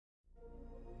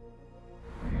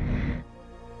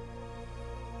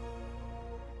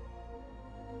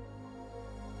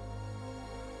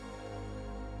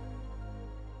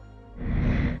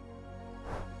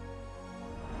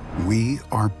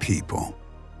are people.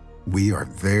 We are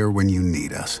there when you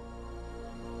need us.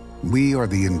 We are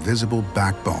the invisible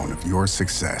backbone of your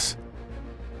success.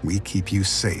 We keep you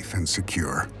safe and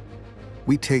secure.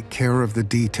 We take care of the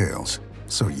details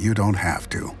so you don't have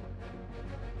to.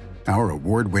 Our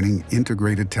award-winning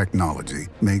integrated technology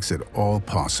makes it all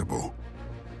possible.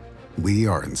 We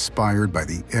are inspired by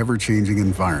the ever-changing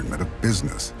environment of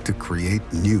business to create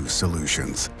new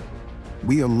solutions.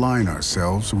 We align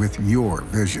ourselves with your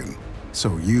vision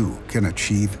so you can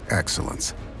achieve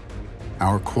excellence.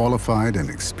 Our qualified and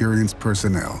experienced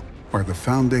personnel are the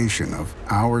foundation of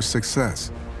our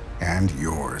success and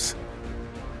yours.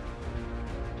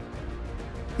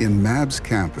 In MAB's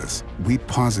campus, we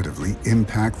positively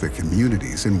impact the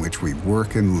communities in which we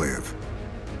work and live.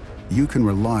 You can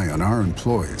rely on our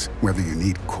employees whether you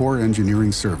need core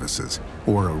engineering services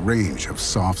or a range of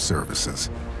soft services.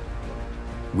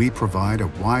 We provide a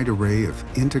wide array of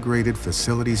integrated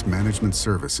facilities management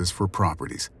services for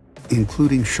properties,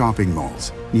 including shopping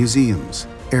malls, museums,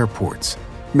 airports,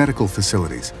 medical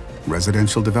facilities,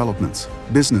 residential developments,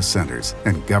 business centers,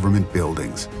 and government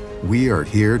buildings. We are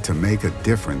here to make a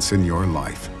difference in your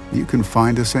life. You can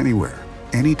find us anywhere,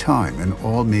 anytime, in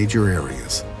all major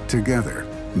areas. Together,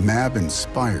 MAB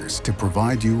inspires to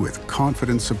provide you with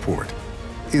confident support,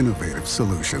 innovative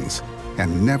solutions,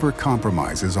 and never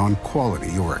compromises on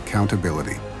quality or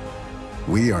accountability.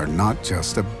 We are not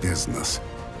just a business.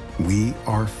 We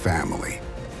are family.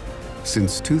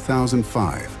 Since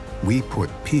 2005, we put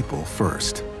people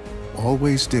first.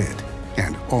 Always did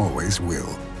and always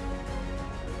will.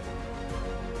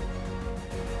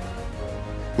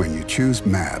 When you choose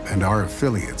MAB and our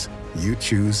affiliates, you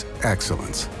choose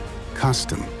excellence,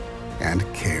 custom, and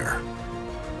care.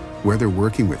 Whether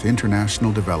working with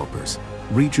international developers,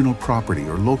 regional property,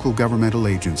 or local governmental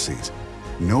agencies,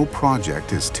 no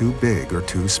project is too big or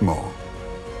too small.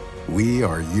 We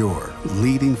are your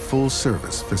leading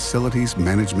full-service facilities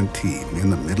management team in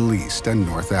the Middle East and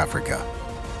North Africa.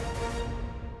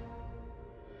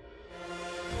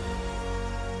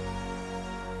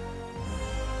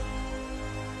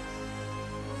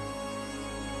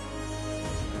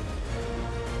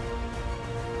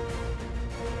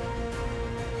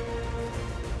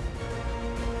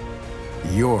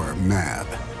 Your MAB,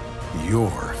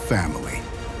 your family.